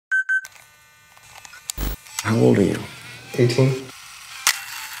How old are you? 18.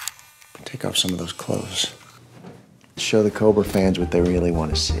 Take off some of those clothes. Show the Cobra fans what they really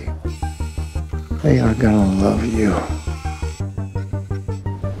want to see. They are gonna love you.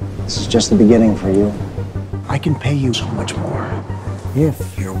 This is just the beginning for you. I can pay you so much more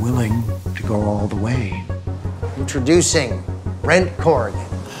if you're willing to go all the way. Introducing Brent Corrigan.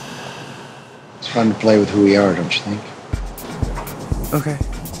 It's fun to play with who we are, don't you think? Okay.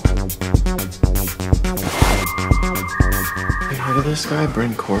 You heard of this guy,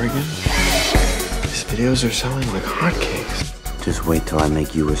 Brent Corrigan? His videos are selling like hotcakes. Just wait till I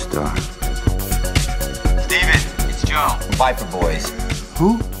make you a star. Steven, it's Joe. Viper Boys.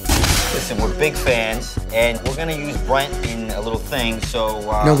 Who? Listen, we're big fans, and we're gonna use Brent in a little thing, so,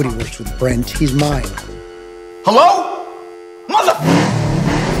 Nobody works with Brent. He's mine. Hello? Mother...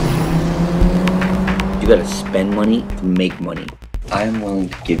 You gotta spend money to make money. I am willing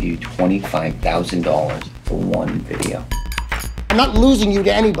to give you $25,000 for one video. I'm not losing you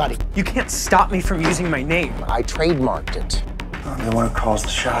to anybody. You can't stop me from using my name. I trademarked it. I'm the one who calls the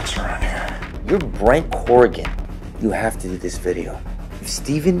shots around here. You're Brent Corrigan. You have to do this video. If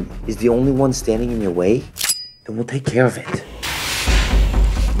Steven is the only one standing in your way, then we'll take care of it.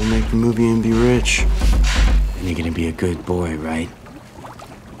 We'll make the movie and be rich. And you're gonna be a good boy, right?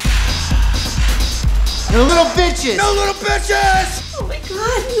 No little bitches! No little bitches! Oh my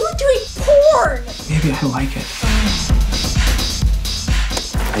God, you were doing porn! Maybe I like it.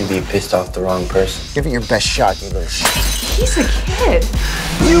 Maybe you pissed off the wrong person. Give it your best shot, you little shit. He's a kid.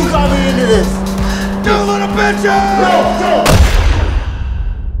 You got me into this! You little bitches! No!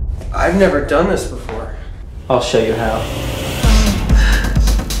 I've never done this before. I'll show you how.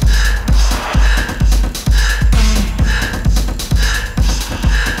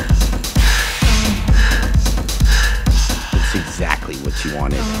 It's exactly what you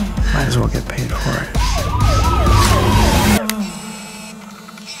wanted. Might as well get paid for it.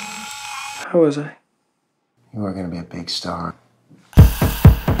 How was I? You are gonna be a big star.